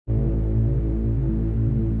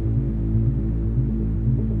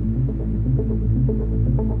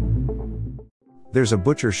There's a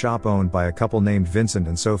butcher shop owned by a couple named Vincent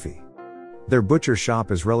and Sophie. Their butcher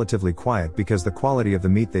shop is relatively quiet because the quality of the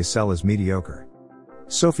meat they sell is mediocre.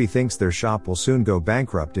 Sophie thinks their shop will soon go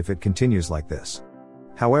bankrupt if it continues like this.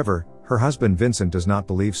 However, her husband Vincent does not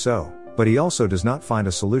believe so, but he also does not find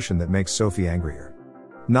a solution that makes Sophie angrier.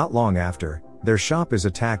 Not long after, their shop is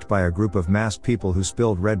attacked by a group of masked people who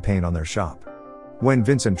spilled red paint on their shop. When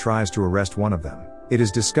Vincent tries to arrest one of them, it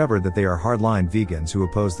is discovered that they are hardline vegans who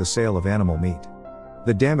oppose the sale of animal meat.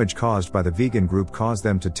 The damage caused by the vegan group caused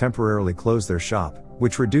them to temporarily close their shop,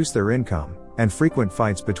 which reduced their income, and frequent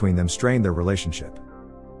fights between them strained their relationship.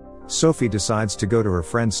 Sophie decides to go to her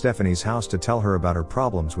friend Stephanie's house to tell her about her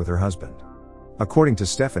problems with her husband. According to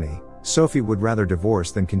Stephanie, Sophie would rather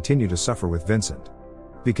divorce than continue to suffer with Vincent.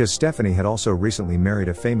 Because Stephanie had also recently married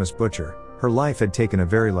a famous butcher, her life had taken a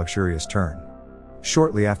very luxurious turn.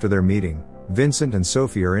 Shortly after their meeting, Vincent and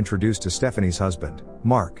Sophie are introduced to Stephanie's husband,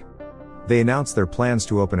 Mark. They announce their plans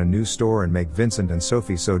to open a new store and make Vincent and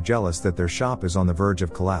Sophie so jealous that their shop is on the verge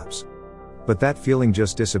of collapse. But that feeling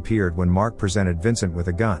just disappeared when Mark presented Vincent with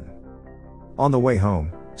a gun. On the way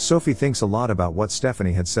home, Sophie thinks a lot about what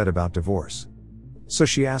Stephanie had said about divorce. So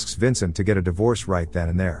she asks Vincent to get a divorce right then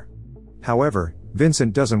and there. However,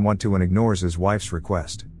 Vincent doesn't want to and ignores his wife's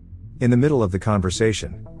request. In the middle of the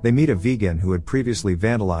conversation, they meet a vegan who had previously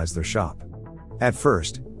vandalized their shop. At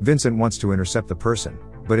first, Vincent wants to intercept the person,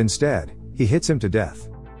 but instead, he hits him to death.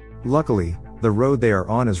 Luckily, the road they are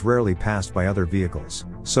on is rarely passed by other vehicles,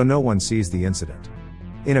 so no one sees the incident.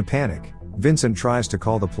 In a panic, Vincent tries to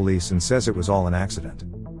call the police and says it was all an accident.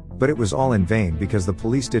 But it was all in vain because the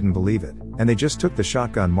police didn't believe it, and they just took the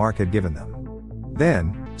shotgun Mark had given them.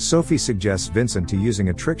 Then, Sophie suggests Vincent to using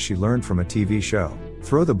a trick she learned from a TV show: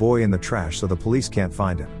 throw the boy in the trash so the police can't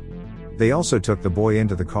find him. They also took the boy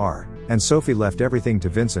into the car, and Sophie left everything to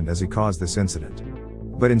Vincent as he caused this incident.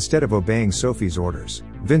 But instead of obeying Sophie's orders,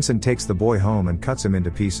 Vincent takes the boy home and cuts him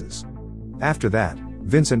into pieces. After that,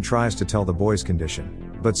 Vincent tries to tell the boy's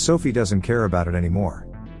condition, but Sophie doesn't care about it anymore.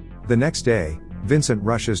 The next day, Vincent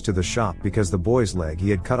rushes to the shop because the boy's leg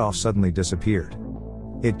he had cut off suddenly disappeared.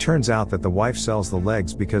 It turns out that the wife sells the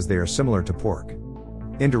legs because they are similar to pork.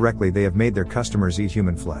 Indirectly, they have made their customers eat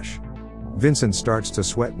human flesh. Vincent starts to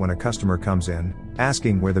sweat when a customer comes in,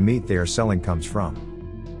 asking where the meat they are selling comes from.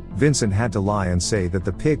 Vincent had to lie and say that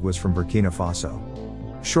the pig was from Burkina Faso.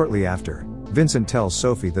 Shortly after, Vincent tells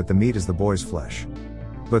Sophie that the meat is the boy's flesh.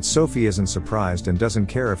 But Sophie isn't surprised and doesn't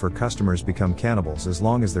care if her customers become cannibals as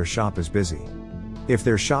long as their shop is busy. If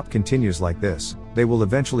their shop continues like this, they will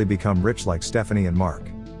eventually become rich like Stephanie and Mark.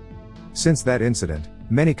 Since that incident,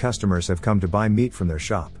 many customers have come to buy meat from their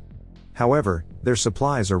shop. However, their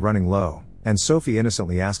supplies are running low, and Sophie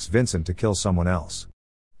innocently asks Vincent to kill someone else.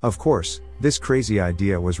 Of course, this crazy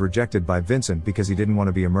idea was rejected by Vincent because he didn't want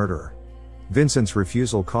to be a murderer. Vincent's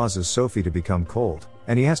refusal causes Sophie to become cold,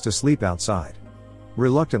 and he has to sleep outside.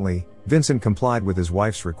 Reluctantly, Vincent complied with his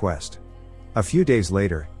wife's request. A few days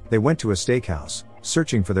later, they went to a steakhouse,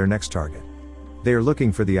 searching for their next target. They are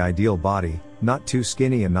looking for the ideal body, not too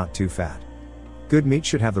skinny and not too fat. Good meat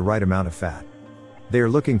should have the right amount of fat. They are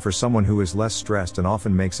looking for someone who is less stressed and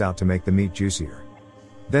often makes out to make the meat juicier.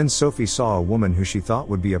 Then Sophie saw a woman who she thought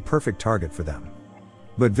would be a perfect target for them.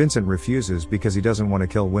 But Vincent refuses because he doesn't want to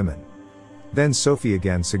kill women. Then Sophie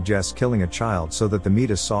again suggests killing a child so that the meat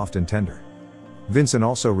is soft and tender. Vincent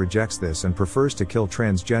also rejects this and prefers to kill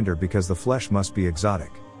transgender because the flesh must be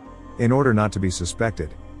exotic. In order not to be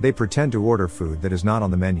suspected, they pretend to order food that is not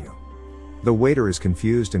on the menu. The waiter is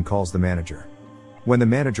confused and calls the manager. When the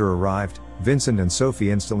manager arrived, Vincent and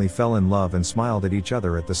Sophie instantly fell in love and smiled at each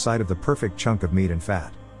other at the sight of the perfect chunk of meat and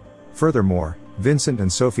fat. Furthermore, Vincent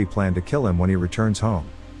and Sophie plan to kill him when he returns home.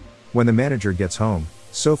 When the manager gets home,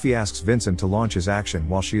 Sophie asks Vincent to launch his action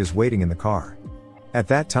while she is waiting in the car. At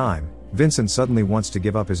that time, Vincent suddenly wants to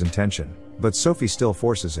give up his intention, but Sophie still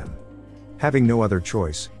forces him. Having no other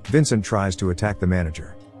choice, Vincent tries to attack the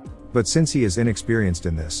manager. But since he is inexperienced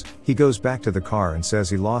in this, he goes back to the car and says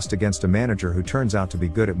he lost against a manager who turns out to be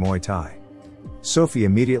good at Muay Thai. Sophie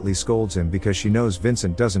immediately scolds him because she knows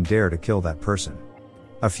Vincent doesn't dare to kill that person.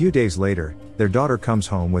 A few days later, their daughter comes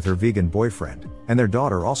home with her vegan boyfriend, and their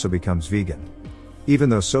daughter also becomes vegan. Even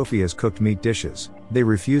though Sophie has cooked meat dishes, they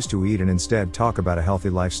refuse to eat and instead talk about a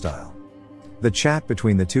healthy lifestyle. The chat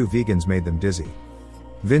between the two vegans made them dizzy.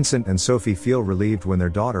 Vincent and Sophie feel relieved when their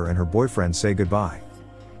daughter and her boyfriend say goodbye.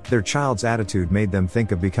 Their child's attitude made them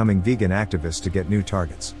think of becoming vegan activists to get new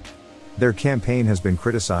targets. Their campaign has been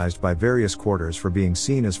criticized by various quarters for being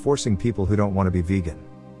seen as forcing people who don't want to be vegan.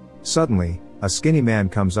 Suddenly, a skinny man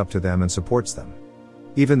comes up to them and supports them.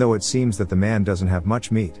 Even though it seems that the man doesn't have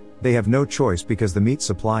much meat, they have no choice because the meat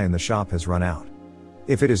supply in the shop has run out.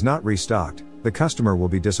 If it is not restocked, the customer will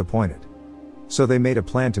be disappointed. So they made a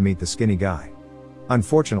plan to meet the skinny guy.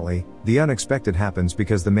 Unfortunately, the unexpected happens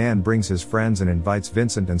because the man brings his friends and invites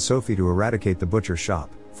Vincent and Sophie to eradicate the butcher's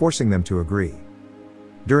shop, forcing them to agree.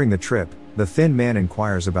 During the trip, the thin man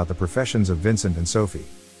inquires about the professions of Vincent and Sophie.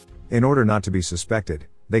 In order not to be suspected,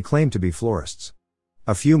 they claim to be florists.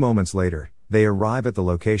 A few moments later, they arrive at the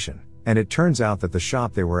location, and it turns out that the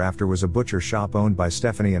shop they were after was a butcher shop owned by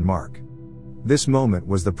Stephanie and Mark. This moment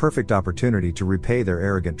was the perfect opportunity to repay their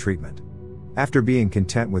arrogant treatment. After being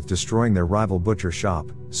content with destroying their rival butcher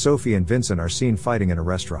shop, Sophie and Vincent are seen fighting in a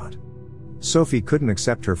restaurant. Sophie couldn't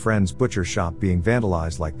accept her friend's butcher shop being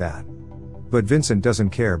vandalized like that. But Vincent doesn't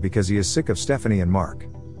care because he is sick of Stephanie and Mark.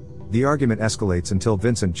 The argument escalates until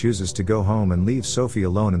Vincent chooses to go home and leaves Sophie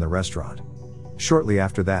alone in the restaurant. Shortly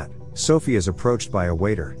after that, Sophie is approached by a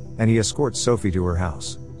waiter, and he escorts Sophie to her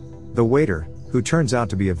house. The waiter, who turns out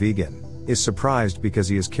to be a vegan, is surprised because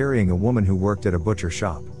he is carrying a woman who worked at a butcher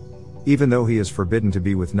shop. Even though he is forbidden to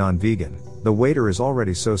be with non-vegan, the waiter is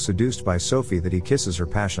already so seduced by Sophie that he kisses her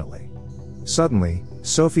passionately. Suddenly,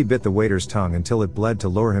 Sophie bit the waiter's tongue until it bled to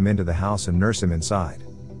lure him into the house and nurse him inside.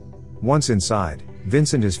 Once inside,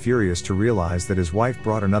 Vincent is furious to realize that his wife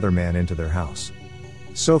brought another man into their house.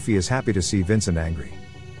 Sophie is happy to see Vincent angry.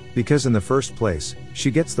 Because in the first place,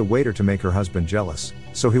 she gets the waiter to make her husband jealous,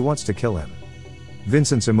 so he wants to kill him.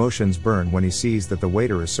 Vincent's emotions burn when he sees that the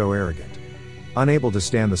waiter is so arrogant. Unable to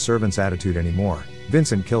stand the servant's attitude anymore,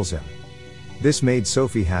 Vincent kills him. This made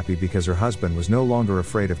Sophie happy because her husband was no longer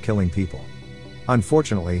afraid of killing people.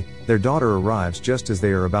 Unfortunately, their daughter arrives just as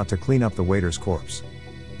they are about to clean up the waiter's corpse.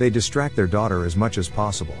 They distract their daughter as much as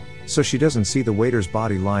possible, so she doesn't see the waiter's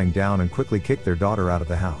body lying down and quickly kick their daughter out of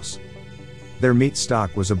the house. Their meat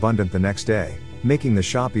stock was abundant the next day, making the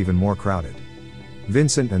shop even more crowded.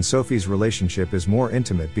 Vincent and Sophie's relationship is more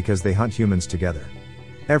intimate because they hunt humans together.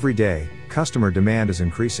 Every day, customer demand is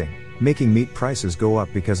increasing, making meat prices go up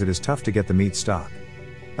because it is tough to get the meat stock.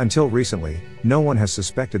 Until recently, no one has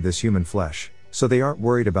suspected this human flesh, so they aren't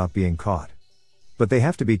worried about being caught. But they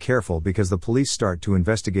have to be careful because the police start to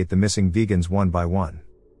investigate the missing vegans one by one.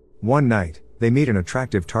 One night, they meet an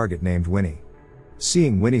attractive target named Winnie.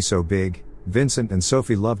 Seeing Winnie so big, Vincent and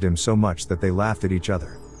Sophie loved him so much that they laughed at each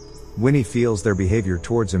other. Winnie feels their behavior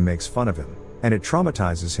towards him makes fun of him, and it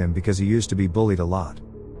traumatizes him because he used to be bullied a lot.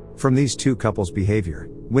 From these two couples' behavior,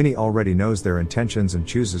 Winnie already knows their intentions and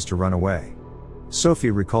chooses to run away.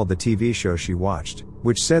 Sophie recalled the TV show she watched,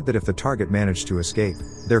 which said that if the target managed to escape,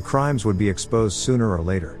 their crimes would be exposed sooner or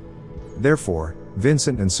later. Therefore,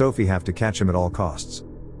 Vincent and Sophie have to catch him at all costs.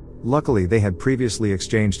 Luckily, they had previously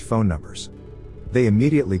exchanged phone numbers. They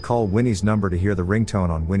immediately call Winnie's number to hear the ringtone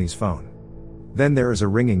on Winnie's phone. Then there is a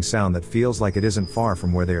ringing sound that feels like it isn't far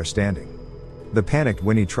from where they are standing. The panicked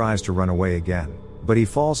Winnie tries to run away again, but he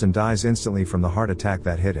falls and dies instantly from the heart attack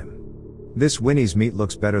that hit him. This Winnie's meat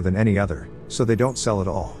looks better than any other, so they don't sell it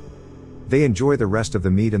all. They enjoy the rest of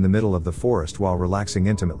the meat in the middle of the forest while relaxing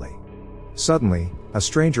intimately. Suddenly, a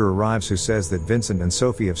stranger arrives who says that Vincent and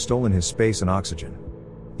Sophie have stolen his space and oxygen.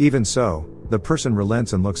 Even so, the person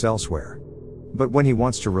relents and looks elsewhere. But when he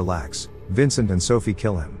wants to relax, Vincent and Sophie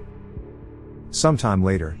kill him. Sometime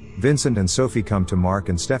later, Vincent and Sophie come to Mark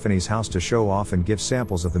and Stephanie's house to show off and give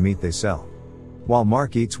samples of the meat they sell. While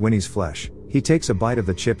Mark eats Winnie's flesh, he takes a bite of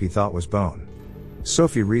the chip he thought was bone.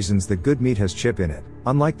 Sophie reasons that good meat has chip in it,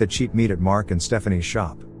 unlike the cheap meat at Mark and Stephanie's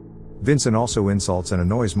shop. Vincent also insults and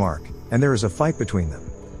annoys Mark, and there is a fight between them.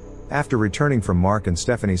 After returning from Mark and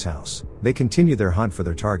Stephanie's house, they continue their hunt for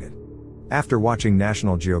their target. After watching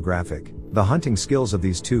National Geographic, the hunting skills of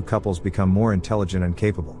these two couples become more intelligent and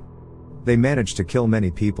capable. They manage to kill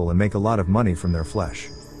many people and make a lot of money from their flesh.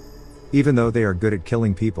 Even though they are good at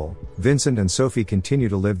killing people, Vincent and Sophie continue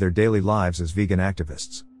to live their daily lives as vegan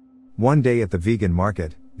activists. One day at the vegan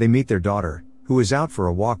market, they meet their daughter, who is out for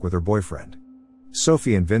a walk with her boyfriend.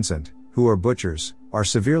 Sophie and Vincent, who are butchers, are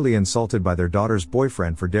severely insulted by their daughter's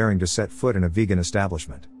boyfriend for daring to set foot in a vegan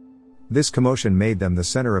establishment. This commotion made them the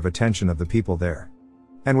center of attention of the people there.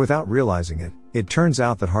 And without realizing it, it turns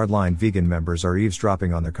out that hardline vegan members are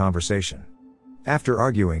eavesdropping on their conversation. After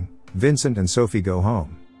arguing, Vincent and Sophie go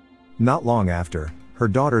home. Not long after, her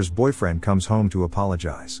daughter's boyfriend comes home to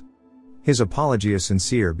apologize. His apology is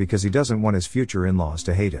sincere because he doesn't want his future in-laws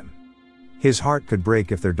to hate him. His heart could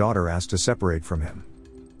break if their daughter asked to separate from him.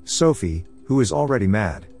 Sophie, who is already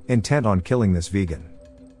mad, intent on killing this vegan.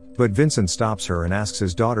 But Vincent stops her and asks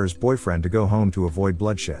his daughter's boyfriend to go home to avoid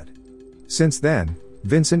bloodshed. Since then,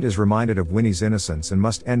 Vincent is reminded of Winnie's innocence and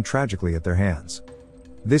must end tragically at their hands.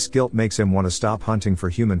 This guilt makes him want to stop hunting for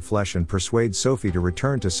human flesh and persuade Sophie to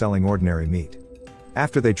return to selling ordinary meat.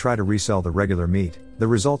 After they try to resell the regular meat, the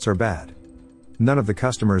results are bad. None of the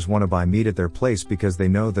customers want to buy meat at their place because they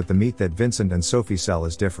know that the meat that Vincent and Sophie sell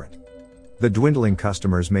is different. The dwindling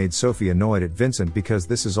customers made Sophie annoyed at Vincent because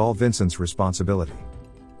this is all Vincent's responsibility.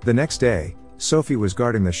 The next day, Sophie was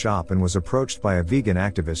guarding the shop and was approached by a vegan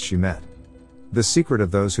activist she met. The secret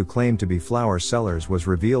of those who claimed to be flower sellers was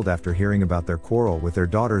revealed after hearing about their quarrel with their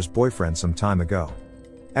daughter's boyfriend some time ago.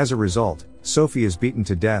 As a result, Sophie is beaten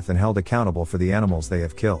to death and held accountable for the animals they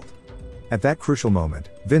have killed. At that crucial moment,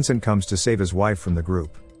 Vincent comes to save his wife from the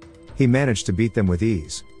group. He managed to beat them with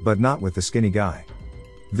ease, but not with the skinny guy.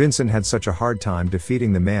 Vincent had such a hard time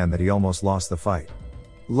defeating the man that he almost lost the fight.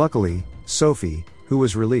 Luckily, Sophie, who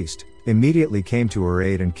was released, immediately came to her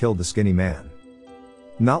aid and killed the skinny man.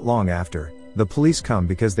 Not long after, the police come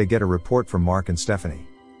because they get a report from Mark and Stephanie.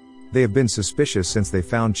 They have been suspicious since they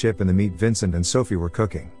found Chip in the meat Vincent and Sophie were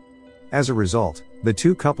cooking. As a result, the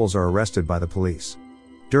two couples are arrested by the police.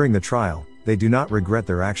 During the trial, they do not regret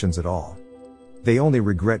their actions at all. They only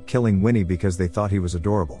regret killing Winnie because they thought he was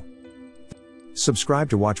adorable. Subscribe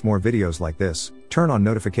to watch more videos like this, turn on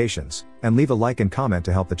notifications, and leave a like and comment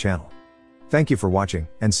to help the channel. Thank you for watching,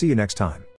 and see you next time.